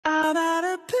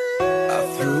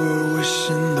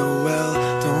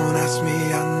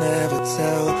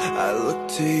tell. I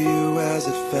looked to you as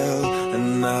it fell,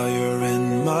 and now you're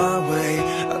in my way.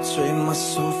 I trade my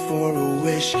soul for a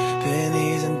wish,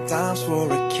 pennies and dimes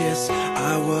for a kiss.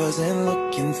 I wasn't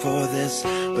looking for this,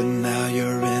 but now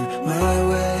you're in my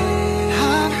way.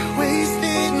 I've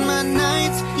wasted my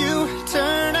nights, you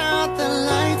turn out the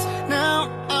lights. Now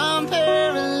I'm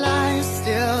paralyzed,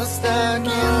 still stuck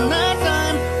in that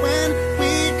time when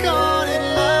we called it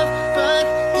love. But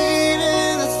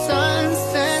even the sun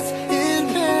sets in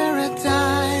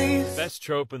paradise. The best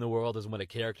trope in the world is when a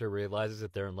character realizes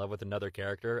that they're in love with another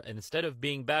character, and instead of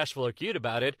being bashful or cute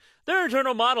about it, their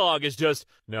internal monologue is just,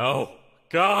 no,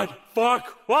 God,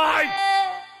 fuck, why?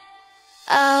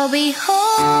 I'll be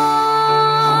home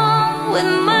with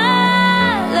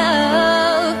my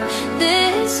love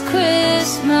this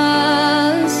Christmas.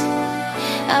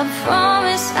 I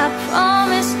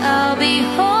promise I'll be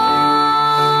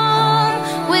home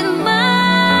with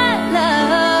my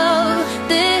love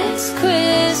this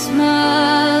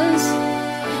Christmas.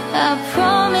 I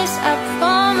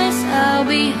promise I'll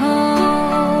be home.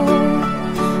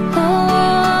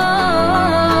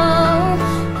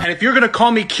 And if you're gonna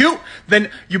call me cute, then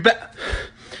you bet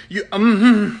you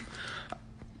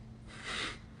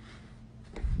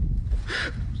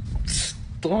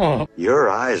Stop. Your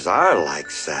eyes are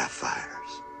like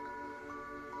sapphires.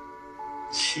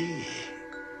 Gee.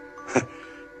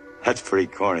 That's pretty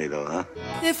corny though, huh?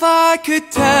 If I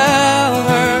could tell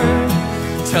her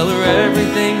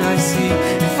everything I see.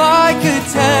 If I could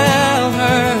tell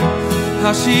her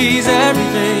how she's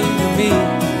everything to me.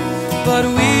 But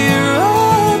we're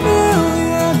a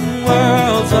million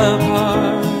worlds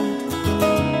apart,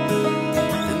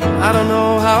 and I don't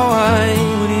know how I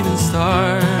would even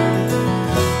start.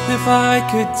 If I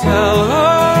could tell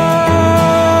her